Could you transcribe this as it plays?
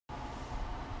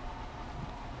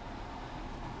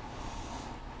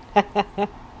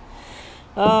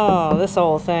Oh, this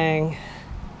old thing.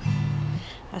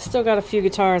 I still got a few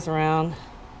guitars around.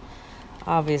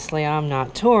 Obviously, I'm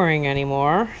not touring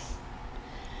anymore.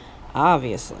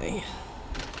 Obviously.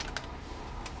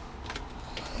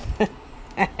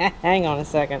 Hang on a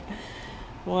second.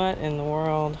 What in the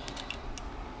world?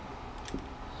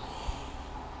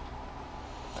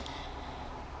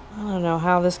 I don't know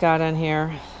how this got in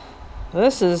here.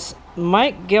 This is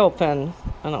Mike Gilpin,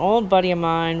 an old buddy of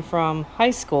mine from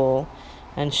high school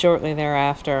and shortly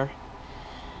thereafter.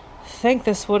 I think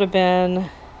this would have been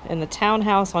in the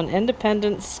townhouse on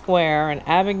Independence Square in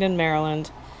Abingdon,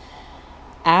 Maryland,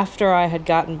 after I had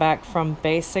gotten back from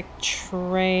basic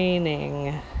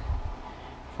training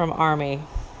from Army,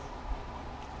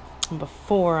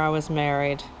 before I was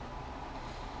married.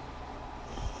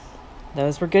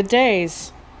 Those were good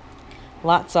days.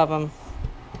 Lots of them.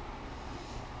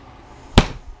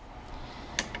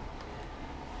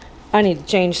 I need to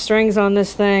change strings on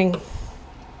this thing.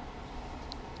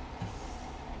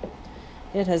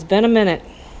 It has been a minute.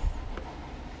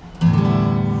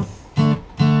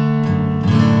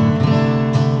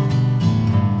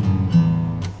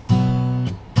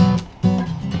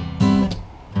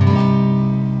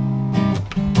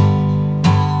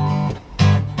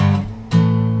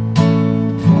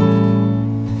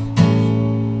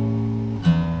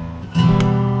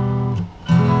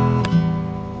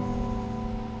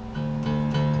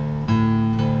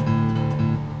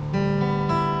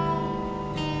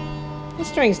 The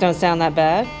strings don't sound that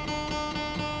bad.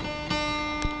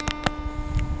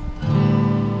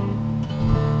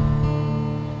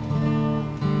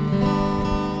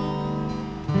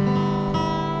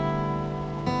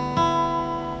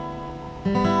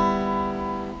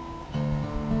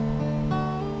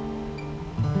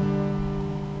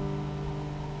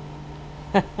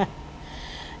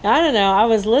 I don't know. I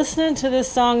was listening to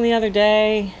this song the other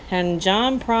day, and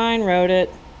John Prine wrote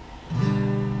it.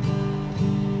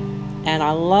 And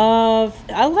I love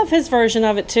his version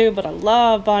of it too, but I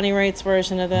love Bonnie Raitt's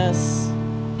version of this.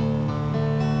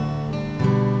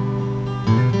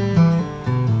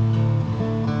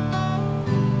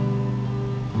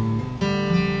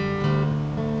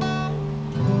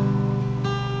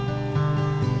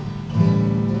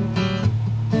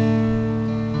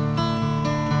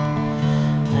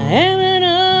 I am an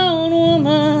old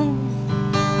woman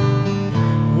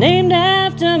named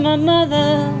after my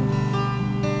mother.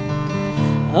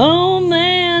 Old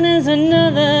man is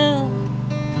another,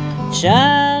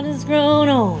 child has grown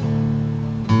on.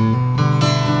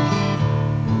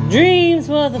 Dreams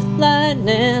were the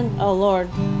lightning, oh Lord,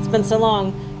 it's been so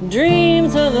long.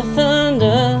 Dreams were the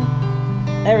thunder,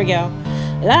 there we go.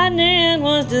 Lightning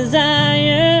was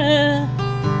desire.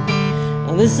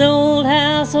 This old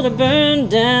house would have burned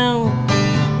down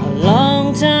a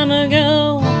long time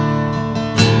ago.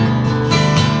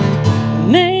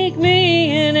 Make me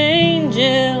an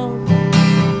angel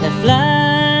that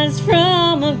flies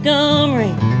from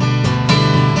Montgomery.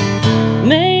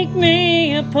 Make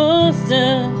me a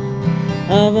poster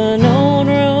of an old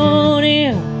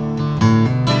rodeo.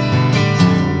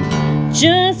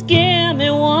 Just give me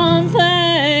one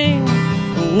thing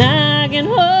and I can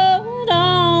hold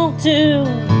on to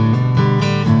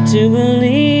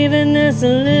believe in this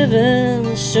living,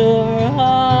 a sure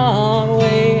hard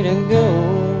way to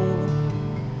go.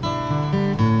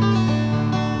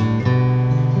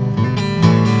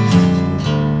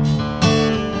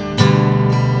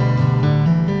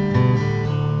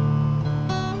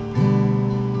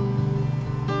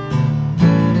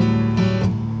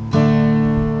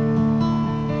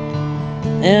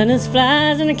 And there's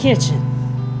flies in the kitchen,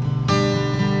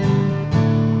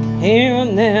 here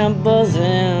and there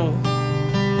buzzing.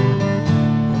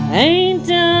 I ain't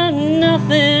done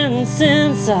nothing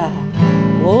since I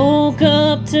woke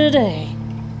up today.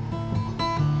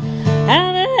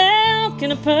 How the hell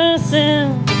can a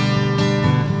person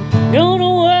go to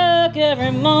work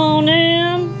every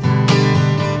morning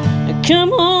and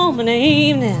come home in the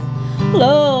evening?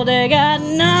 Lord, they got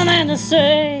nothing to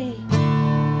say.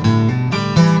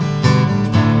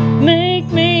 Make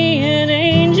me an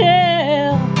angel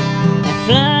that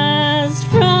flies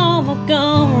from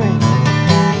Montgomery.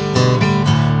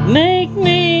 Make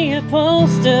me a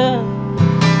poster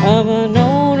of an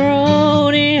old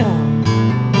rodeo.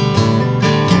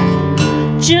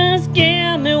 Just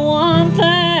give me one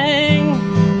thing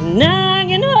and I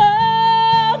can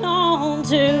hold on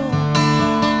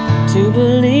to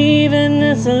believe in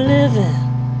this living.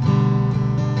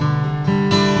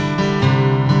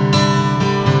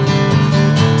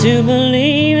 To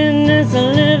believe in this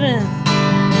living.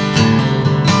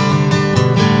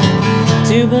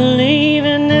 To believe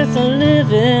in this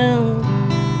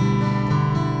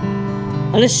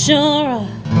And it's sure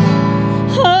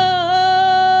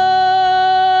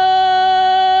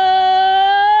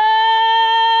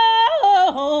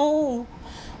oh,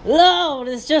 Lord,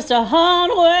 it's just a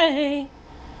hard way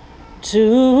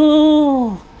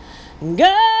to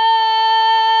go.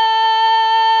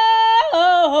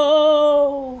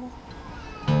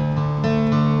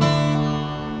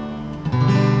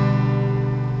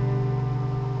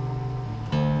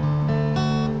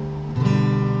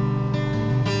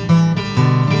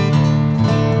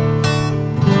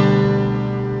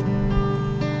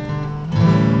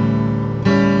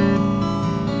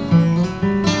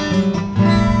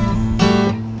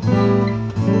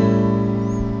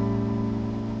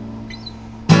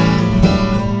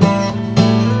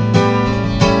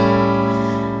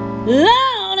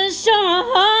 Lord, it's sure a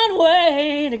hard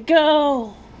way to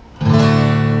go.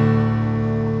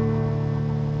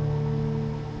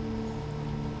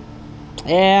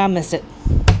 Yeah, I miss it.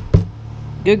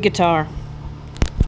 Good guitar.